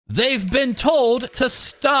They've been told to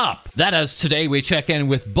stop. That as today we check in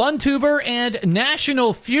with Vtuber and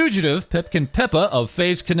national fugitive Pipkin Pippa of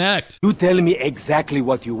FaZe Connect. You tell me exactly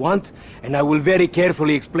what you want, and I will very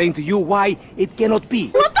carefully explain to you why it cannot be.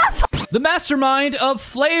 What the f? The mastermind of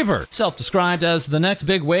FlaVR, self-described as the next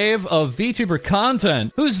big wave of VTuber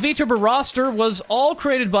content, whose VTuber roster was all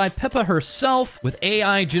created by Pippa herself with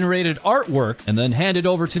AI-generated artwork and then handed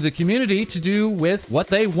over to the community to do with what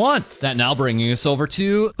they want. That now bringing us over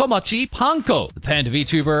to Komachi Panko, the panda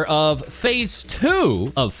VTuber of Phase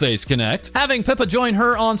 2 of FaZe Connect, having Pippa join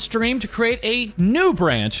her on stream to create a new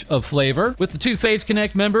branch of FlaVR, with the 2 FaZe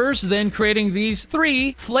Connect members then creating these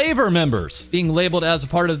 3 FlaVR members, being labeled as a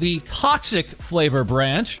part of the toxic FlaVR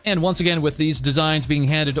branch, and once again with these designs being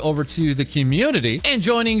handed over to the community and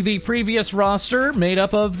joining the previous roster made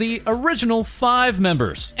up of the original 5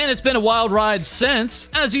 members. And it's been a wild ride since,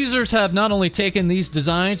 as users have not only taken these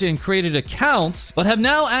designs and created accounts, but have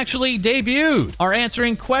now actually debuted, are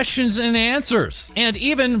answering questions and answers, and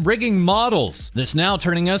even rigging models. This now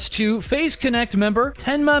turning us to FaZe Connect member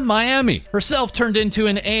Tenma Miami, herself turned into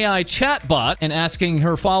an AI chatbot and asking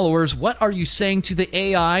her followers, what are you saying to the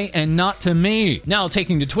AI and not to me? Now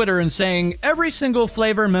taking to Twitter and saying, every single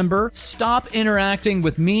FlaVR member, stop interacting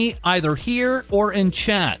with me either here or in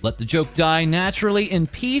chat. Let the joke die naturally in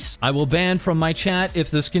peace. I will ban from my chat if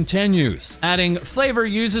this continues. Adding, FlaVR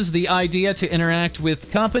uses the idea to interact with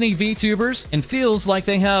company VTubers and feels like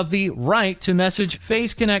they have the right to message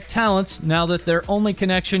FaZe Connect talents now that their only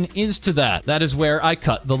connection is to that. That is where I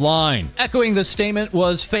cut the line. Echoing this statement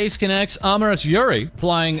was FaZe Connect's Amorous Yuri,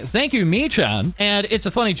 replying, thank you, Mi-chan. And it's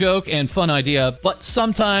a funny joke and fun idea, but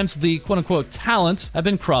sometimes the quote-unquote talents have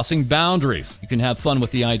been crossing boundaries. You can have fun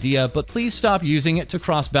with the idea, but please stop using it to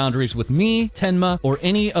cross boundaries with me, Tenma, or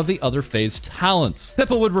any of the other FaZe talents.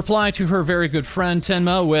 Pippa would reply to her very good friend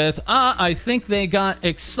Tenma with, I think they got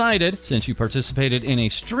excited since you participated in a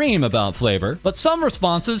stream about FlaVR, but some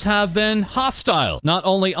responses have been hostile, not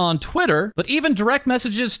only on Twitter, but even direct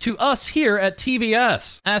messages to us here at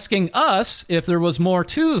TVS, asking us if there was more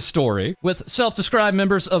to the story, with self-described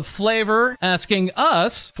members of FlaVR asking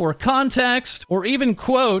us for context, or even,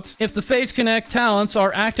 quote, if the FaZe Connect talents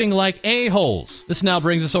are acting like a-holes. This now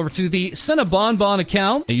brings us over to the Cinnabonbon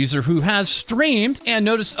account, a user who has streamed and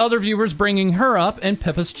noticed other viewers bringing her up in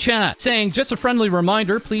Pippa's chat, saying, just a friendly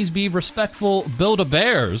reminder, please be respectful,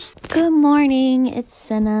 Build-A-Bears. Good morning, it's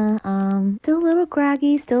Senna. Still a little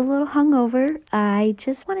groggy, still a little hungover. I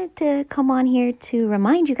just wanted to come on here to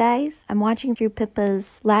remind you guys, I'm watching through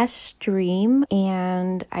Pippa's last stream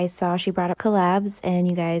and I saw she brought up collabs and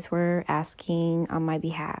you guys were asking on my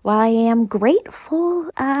behalf. While I am grateful,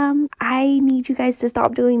 I need you guys to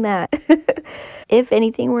stop doing that. If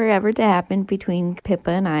anything were ever to happen between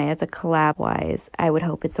Pippa and I as a collab wise, I would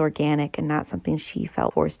hope it's organic and not something she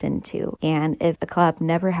felt forced into. And if a collab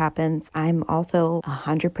never happens, I'm also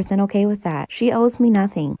 100% okay with that. She owes me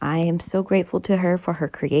nothing. I am so grateful to her for her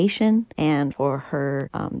creation and for her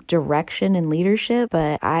direction and leadership,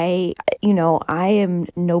 but I am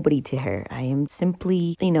nobody to her. I am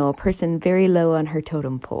simply, a person very low on her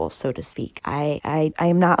totem pole, so to speak. I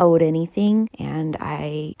am not owed anything, and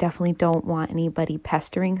I definitely don't want anybody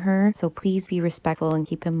pestering her. So please be respectful and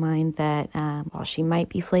keep in mind that while she might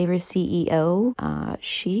be FlaVR's CEO,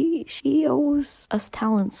 she owes us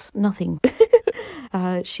talents nothing.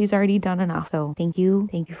 She's already done enough. So thank you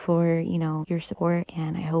for your support,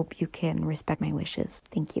 and I hope you can respect my wishes.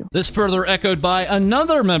 Thank you. This further echoed by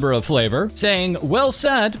another member of FlaVR saying, well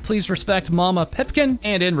said, please respect Mama Pipkin.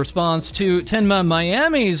 And in response to Tenma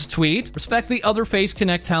Miami's tweet, respect the other FaZe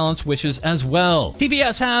Connect talents' wishes as well.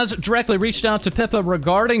 TVS has directly reached out to Pippa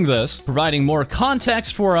regarding this, providing more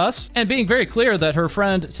context for us and being very clear that her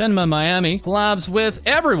friend Tenma Miami collabs with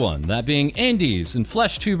everyone, that being indies and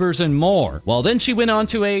FleshTubers and more. Well, then she went on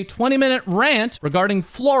to a 20-minute rant regarding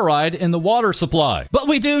fluoride in the water supply. But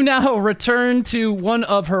we do now return to one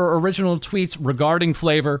of her original tweets regarding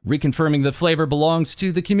FlaVR, reconfirming that FlaVR belongs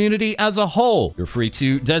to the community as a whole. You're free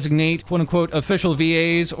to designate quote-unquote official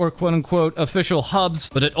VAs or quote-unquote official hubs,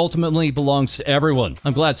 but it ultimately belongs to everyone.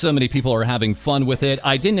 I'm glad so many people are having fun with it.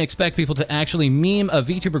 I didn't expect people to actually meme a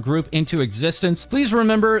VTuber group into existence. Please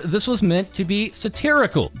remember, this was meant to be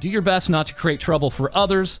satirical. Do your best not to create trouble for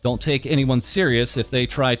others. Don't take anyone seriously serious if they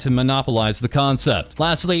try to monopolize the concept.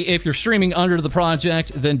 Lastly, if you're streaming under the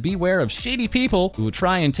project, then beware of shady people who will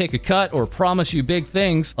try and take a cut or promise you big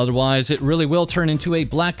things. Otherwise, it really will turn into a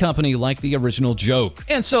black company like the original joke.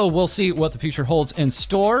 And so we'll see what the future holds in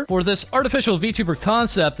store for this artificial VTuber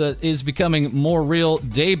concept that is becoming more real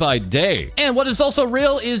day by day. And what is also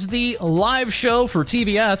real is the live show for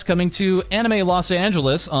TVS coming to Anime Los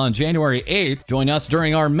Angeles on January 8th. Join us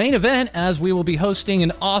during our main event as we will be hosting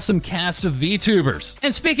an awesome cast of VTubers.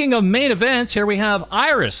 And speaking of main events, here we have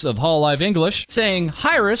IRyS of HoloLive English saying,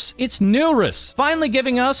 "HyRyS, it's NewRyS," finally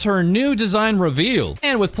giving us her new design reveal.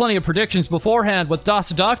 And with plenty of predictions beforehand, with Das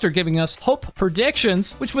Doctor giving us hope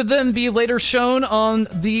predictions, which would then be later shown on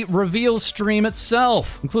the reveal stream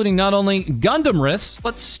itself, including not only GundamRyS,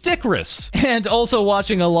 but StickRyS. And also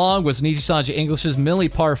watching along was Nijisanji English's Millie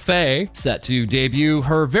Parfait, set to debut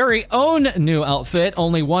her very own new outfit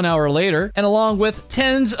only 1 hour later, and along with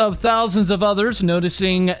tens of thousands of others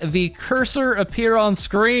noticing the cursor appear on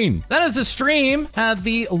screen. That is, a stream had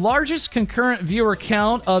the largest concurrent viewer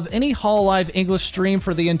count of any HoloLive English stream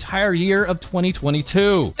for the entire year of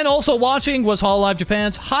 2022. And also watching was HoloLive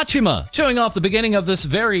Japan's Hachima, showing off the beginning of this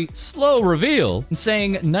very slow reveal and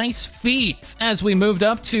saying nice feet as we moved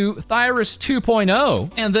up to HyRyS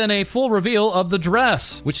 2.0, and then a full reveal of the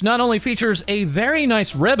dress, which not only features a very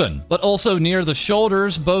nice ribbon, but also near the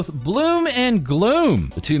shoulders, both Bloom and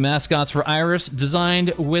Gloom, the two mascots for IRyS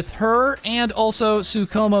designed with her and also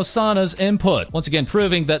Tsukumo Sana's input. Once again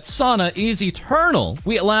proving that Sana is eternal,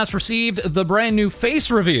 we at last received the brand new face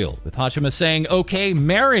reveal, with Hachima saying, "Okay,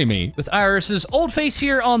 marry me," with IRyS's old face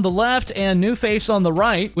here on the left and new face on the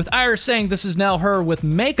right, with IRyS saying this is now her with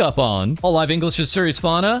makeup on. HoloLive English's Series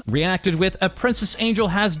Fauna reacted with "A Princess Angel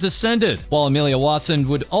has descended," while Amelia Watson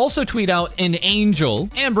would also tweet out an angel,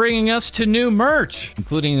 and bringing us to new merch,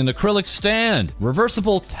 including an acrylic stand,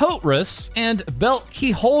 reversible tote-RyS, and belt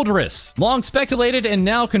keyholder-RyS. Long speculated and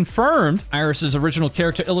now confirmed, IRyS's original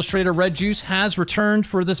character illustrator Red Juice has returned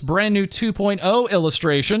for this brand new 2.0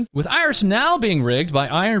 illustration, with IRyS now being rigged by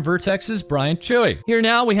Iron Vertex's Brian Chewy. Here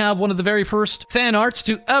now we have one of the very first fan arts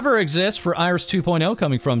to ever exist for IRyS 2.0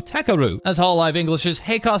 coming from Tekaru, as HoloLive English's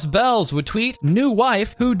Heikos Bells would tweet, "New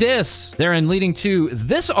wife, who dis?" therein leading to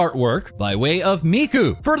this artwork by way of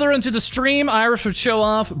Miku. Further into the stream, IRyS would show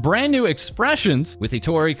off brand new expressions, with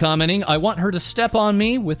Ittori commenting, "I want her to step on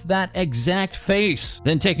me with that exact face."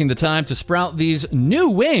 Then taking the time to sprout these new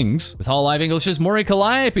wings, with HoloLive English's Mori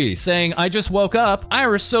Calliope saying, "I just woke up,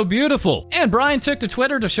 IRyS so beautiful." And Brian took to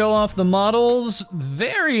Twitter to show off the model's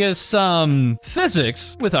various,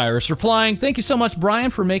 physics, with IRyS replying, "Thank you so much,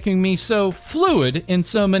 Brian, for making me so fluid in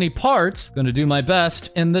so many parts. Gonna do my best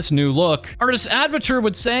in this new look." Artist Adventure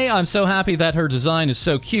would say, "I'm so happy that her design is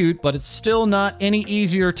so cute, but it's still not any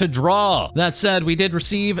easier to draw." That said, we did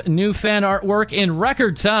receive new fan artwork in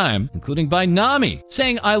record time, including by Nami,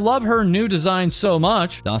 saying, "I love her new design so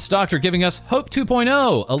much." Das Doctor giving us Hope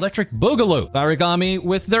 2.0, Electric Boogaloo. Origami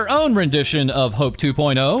with their own rendition of Hope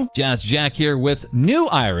 2.0. Jazz Jack here with new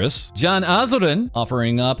IRyS. John Azurin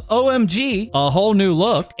offering up OMG, a whole new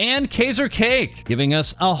look. And Kaiser Cake giving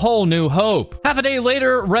us a whole new hope. Half a day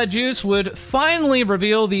later, Red Juice would finally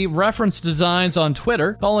reveal the reference designs on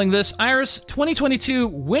Twitter, calling this IRyS 2022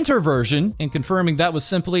 Winter version, and confirming that was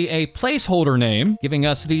simply a placeholder name, giving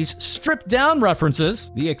us these stripped down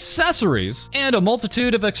references, the accessories, and a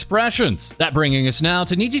multitude of expressions. That bringing us now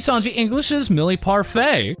to Nijisanji English's Millie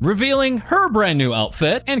Parfait, revealing her brand new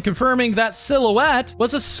outfit and confirming that silhouette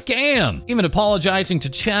was a scam, even apologizing to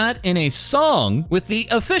chat in a song, with the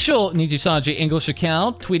official Nijisanji English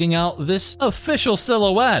account tweeting out this official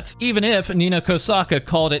silhouette, even if Nina Kosaka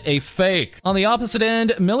called it a fake. On the opposite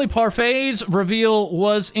end, Millie Parfait's reveal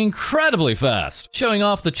was incredibly fast, showing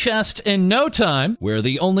off the chest in no time, where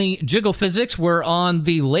the only jiggle physics were on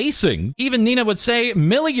the lacing. Even Nina would say,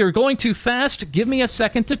 "Millie, you're going too fast, give me a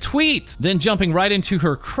second to tweet." Then jumping right into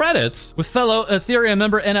her credits, with fellow Ethyria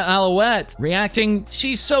member Enna Alouette reacting,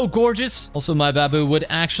 "She's so gorgeous. Also, my babu would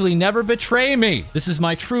actually never betray me. This is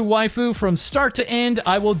my true waifu from start to end.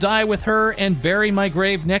 I will die with her and bury my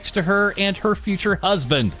grave next to her and her future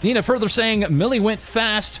husband." Nina further saying, "Millie went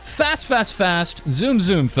fast, fast, fast, fast, zoom,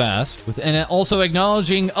 zoom fast," with Enna also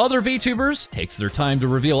acknowledging other VTubers takes their time to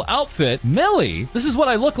reveal outfit. "Millie, this is what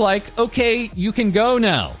I look like. Okay, you can go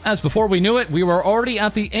now." As before we knew it, we were already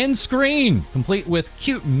at the end screen, complete with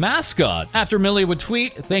cute mascot. After Millie would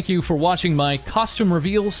tweet, "Thank you for watching my costume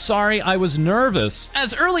reveal. Sorry, I was nervous."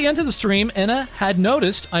 As early into the stream, Enna had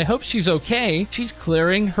noticed, "I hope she's okay. She's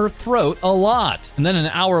clearing her throat a lot." And then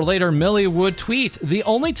an hour later, Millie would tweet, "The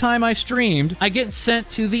only time I streamed, I get sent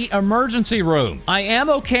to the emergency room. I am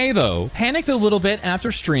okay though. Panicked a little bit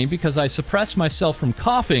after streaming stream because I suppressed myself from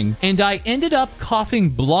coughing, and I ended up coughing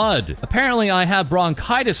blood. Apparently, I have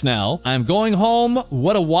bronchitis now. I'm going home.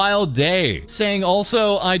 What a wild day. Saying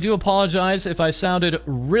also, I do apologize if I sounded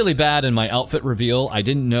really bad in my outfit reveal. I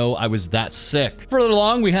didn't know I was that sick. Further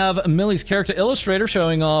along, we have Millie's character illustrator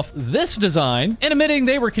showing off this design and admitting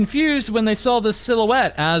they were confused when they saw this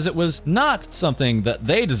silhouette, as it was not something that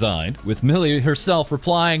they designed, with Millie herself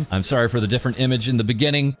replying, "I'm sorry for the different image in the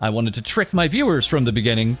beginning. I wanted to trick my viewers from the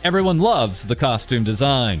beginning. Everyone loves the costume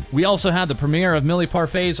design." We also had the premiere of Millie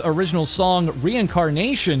Parfait's original song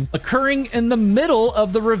Reincarnation occurring in the middle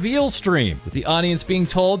of the reveal stream, with the audience being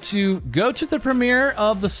told to go to the premiere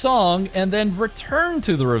of the song and then return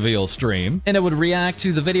to the reveal stream, and it would react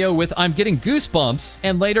to the video with "I'm getting goosebumps"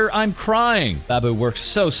 and later "I'm crying." Babu works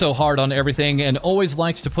so hard on everything and always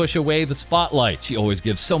likes to push away the spotlight. She always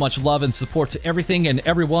gives so much love and support to everything and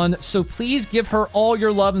everyone, so please give her all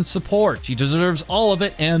your love and support. She deserves all of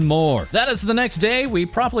it and more. That is the next day, we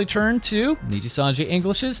promptly turn to Nijisanji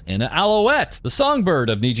English's Enna Alouette, the songbird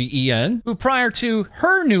of Niji En, who prior to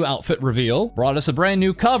her new outfit reveal, brought us a brand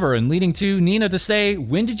new cover, and leading to Nina to say,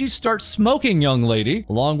 "When did you start smoking, young lady?"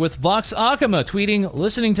 Along with Vox Akama tweeting,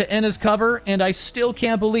 "Listening to Enna's cover, and I still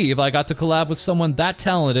can't believe I got to collab with someone that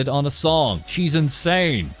talented on a song. She's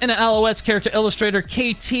insane." Enna Alouette's character illustrator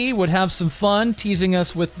KT would have some fun teasing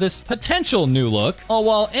us with this potential new look, all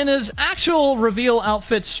while Enna's actual reveal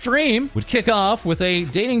outfit stream would kick off with a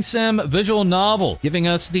dating sim visual novel, giving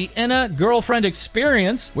us the Enna girlfriend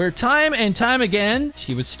experience, where time and time again,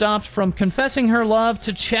 she was stopped from confessing her love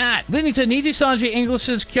to chat, leading to Nijisanji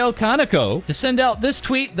English's Kyo Kaneko to send out this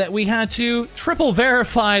tweet that we had to triple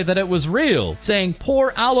verify that it was real, saying,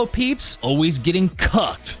 "Poor aloe peeps, always getting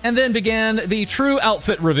cucked." And then began the true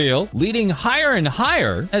outfit reveal, leading higher and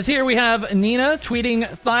higher, as here we have Nina tweeting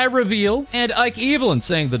thigh reveal, and Ike Evelyn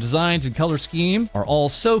saying the designs and color scheme are all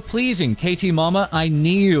so pleasing. "KT Mama, I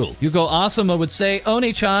kneel." Yugo Asama would say,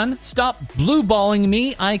 "Oni-chan, stop blue balling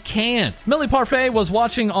me, I can't." Millie Parfait was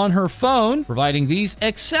watching on her phone, providing these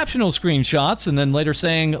exceptional screenshots, and then later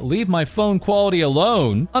saying, "Leave my phone quality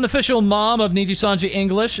alone." Unofficial mom of Nijisanji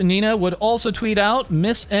English, Nina, would also tweet out,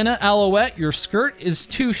 "Miss Enna Alouette, your skirt is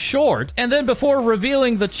too short." And then before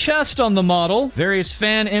revealing the chest on the model, various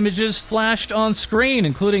fan images flashed on screen,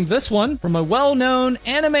 including this one from a well-known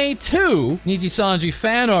Anime 2 Nijisanji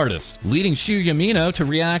fan artist, leading Shu Yamino to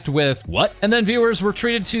react with, "What?" And then viewers were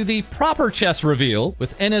treated to the proper chest reveal,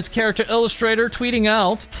 with Enna's character illustrator tweeting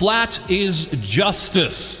out, "Flat is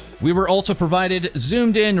justice." We were also provided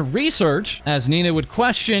zoomed-in research, as Nina would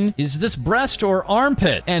question, "Is this breast or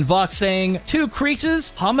armpit?" And Vox saying, "Two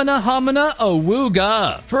creases, hamana hamana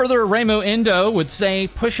awooga." Further, Remo Indo would say,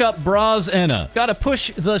 "Push-up bras, Enna. Gotta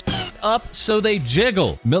push the up so they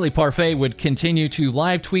jiggle." Millie Parfait would continue to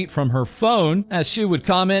live tweet from her phone, as she would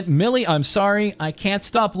comment, "Millie, I'm sorry, I can't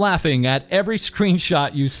stop laughing at every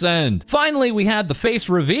screenshot you send." Finally, we had the face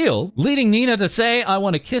reveal, leading Nina to say, "I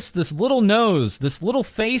want to kiss this little nose, this little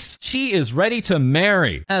face she is ready to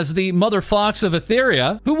marry," as the mother fox of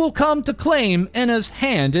Ethyria, who will come to claim Enna's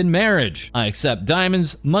hand in marriage. "I accept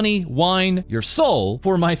diamonds, money, wine, your soul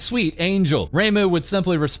for my sweet angel." Reimu would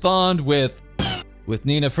simply respond with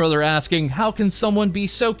Nina further asking, "How can someone be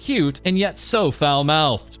so cute and yet so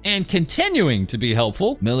foul-mouthed?" And continuing to be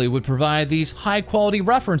helpful, Millie would provide these high-quality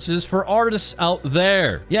references for artists out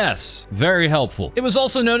there. Yes, very helpful. It was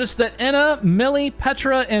also noticed that Enna, Millie,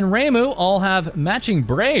 Petra, and Reimu all have matching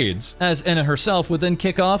braids, as Enna herself would then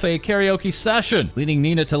kick off a karaoke session, leading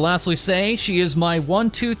Nina to lastly say, "She is my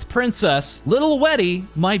one-toothed princess, little Wetty,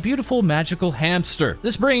 my beautiful magical hamster."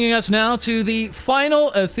 This bringing us now to the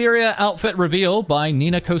final Ethyria outfit reveal by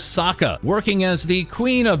Nina Kosaka, working as the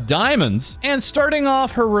Queen of Diamonds, and starting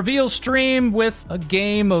off her reveal stream with a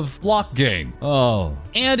game of block game. Oh.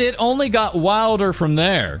 And it only got wilder from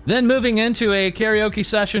there. Then moving into a karaoke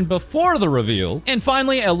session before the reveal, and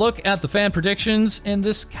finally a look at the fan predictions in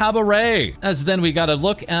this cabaret, as then we got a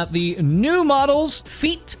look at the new models'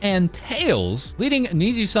 feet and tails, leading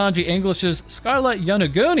Nijisanji English's Scarlett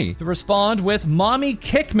Yanaguni to respond with "Mommy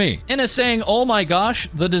kick me," Enna saying, "Oh my gosh,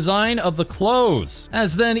 the design of the clothes,"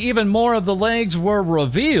 as then even more of the legs were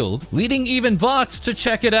revealed, leading even Vox to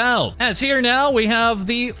check it out. As here now we have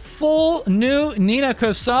the full new Nina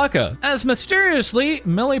Kosaka, as mysteriously,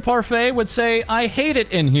 Millie Parfait would say, I hate it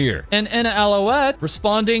in here, and Enna Alouette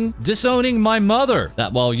responding, disowning my mother.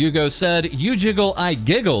 That while Yugo said, you jiggle, I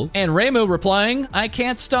giggle, and Reimu replying, I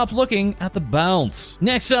can't stop looking at the bounce.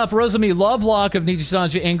 Next up, Rosemi Lovelock of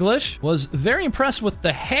Nijisanji English was very impressed with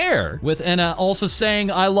the hair, with Enna also saying,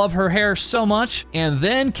 I love her hair so much, and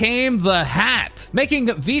then came the hat, making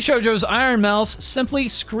VShojo's Iron Mouse simply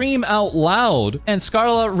scream out loud, and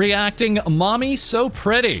Scarla reacting, mommy so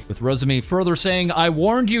pretty, with Rosemi further saying, I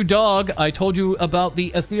warned you dog, I told you about the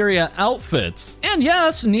Ethyria outfits. And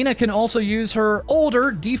yes, Nina can also use her older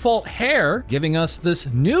default hair, giving us this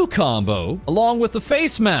new combo, along with the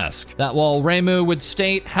face mask. That while Reimu would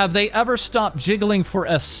state, have they ever stopped jiggling for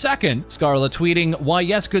a second? Scarla tweeting, why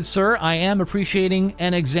yes good sir, I am appreciating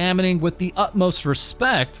and examining with the utmost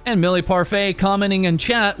respect. And Millie Parfait commenting in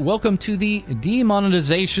chat, welcome to the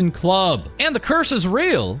demonetization club. And the curse is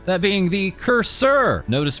real, that being the cursor,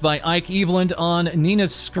 noticed by Ike Eveland on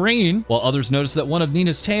Nina's screen, while others noticed that one of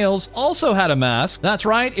Nina's tails also had a mask. That's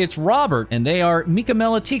right, it's Robert, and they are Mika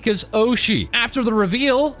Melatika's Oshi. After the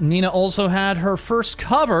reveal, Nina also had her first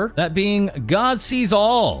cover, that being God Sees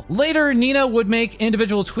All. Later, Nina would make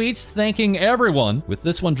individual tweets thanking everyone, with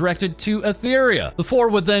this one directed to Ethyria. The four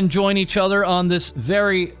would then join each other on this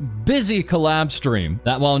very busy collab stream.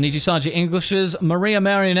 That while Nijisanji English's Maria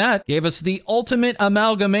Marionette gave us the ultimate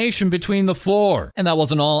amalgamation between the four. And that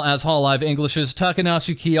wasn't all, as HoloLive English's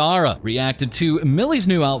Takanashi Kiara reacted to Millie's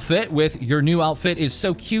new outfit with your new outfit is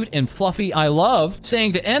so cute and fluffy I love,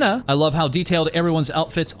 saying to Enna, I love how detailed everyone's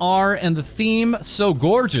outfits are and the theme so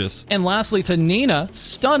gorgeous. And lastly to Nina,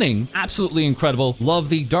 stunning, absolutely incredible, love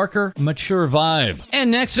the darker, mature vibe.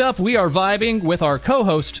 And next up, we are vibing with our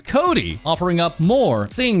co-host Co-Dee, offering up more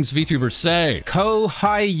things VTubers say.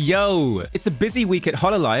 Hi yo! It's a busy week at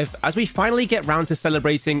HoloLive as we finally get round to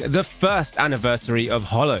celebrating the first anniversary of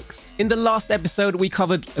HoloX. In the last episode, we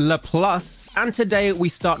covered Le Plus, and today we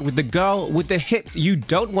start with the girl with the hips you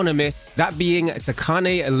don't want to miss, that being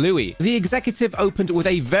Takane Louie. The executive opened with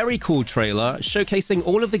a very cool trailer showcasing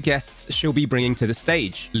all of the guests she'll be bringing to the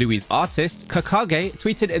stage. Louie's artist, Kakage,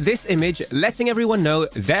 tweeted this image letting everyone know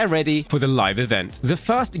they're ready for the live event. The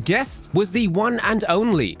first guest was the one and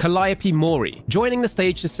only Calliope Mori, joining the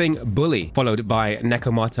stage to sing Bully, followed by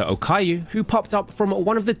Nekomata Okayu, who popped up from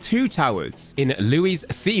one of the two towers in Louie's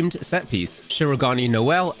themed set piece. Shirogane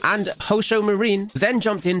Noel and Hosho Marine then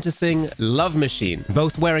jumped in to sing Love Machine,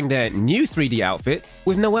 both wearing their new 3D outfits,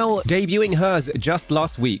 with Noel debuting hers just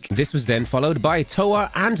last week. This was then followed by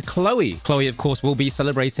Toa and Chloe. Chloe, of course, will be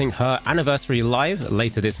celebrating her anniversary live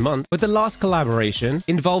later this month, but the last collaboration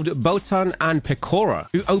involved Botan and Pecora,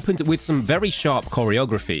 who opened with some very sharp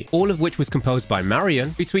choreography, all of which was composed by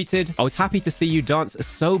Marion, who tweeted, I was happy to see you dance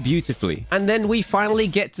so beautifully. And then we finally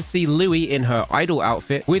get to see Louie in her idol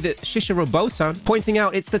outfit, with Shishiro Botan pointing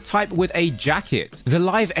out it's the type with a jacket. The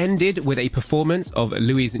live ended with a performance of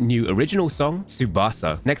Louie's new original song,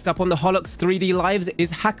 Tsubasa. Next up on the HoloX 3D Lives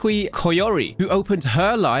is Hakui Koyori, who opened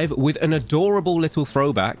her live with an adorable little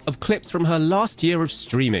throwback of clips from her last year of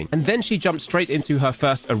streaming. And then she jumped straight into her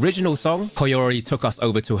first original song. Koyori took us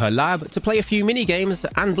over to her lab to play a few mini games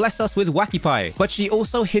and bless us with Wacky Pie, but she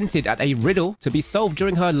also hinted at a riddle to be solved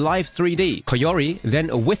during her live 3D. Koyori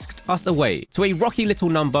then whisked us away to a rocky little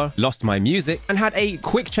number, Lost My Music, and had a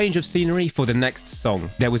quick change of scenery for the next song.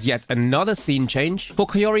 There was yet another scene change for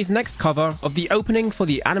Koyori's next cover of the opening for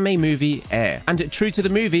the anime movie Air. And true to the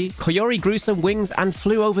movie, Koyori grew some wings and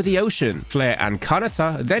flew over the ocean. Flare and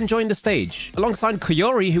Kanata then joined the stage, alongside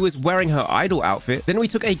Koyori, who was wearing her idol outfit. Then we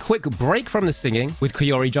took a quick break from the singing, with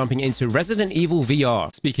Koyori jumping into Resident Evil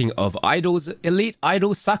VR. Speaking of idols, Elite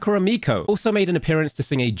Idol Sakura Miko also made an appearance to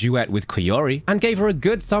sing a duet with Koyori, and gave her a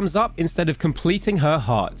good thumbs up instead of completing her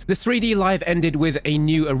heart. The 3D Live ended with a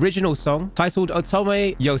new original song titled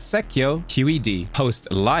Otome Yosekyo QED.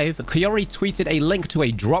 Post live, Koyori tweeted a link to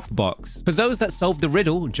a Dropbox for those that solved the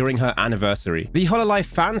riddle during her anniversary. The HoloLive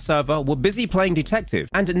fan server were busy playing detective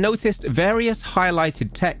and noticed various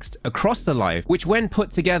highlighted text across the live, which when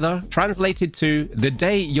put together translated to the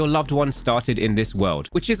day your loved one started in this world,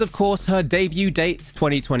 which is of course her debut date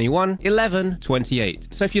 2021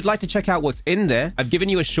 11/28. So if you'd like to check out what's in there, I've given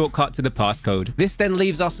you a shortcut to the passcode. This then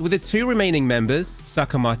leaves us with the two remaining members,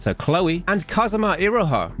 Sakamata Chloe and Kazuma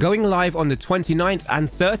Iroha, going live on the 29th and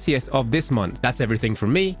 30th of this month. That's everything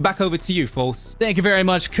from me. Back over to you, False. Thank you very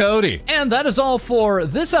much, Co-Dee. And that is all for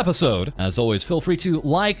this episode. As always, feel free to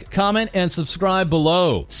like, comment, and subscribe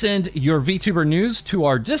below. Send your VTuber news to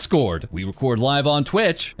our Discord. We record live on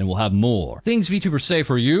Twitch, and we'll have more things VTubers say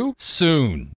for you soon.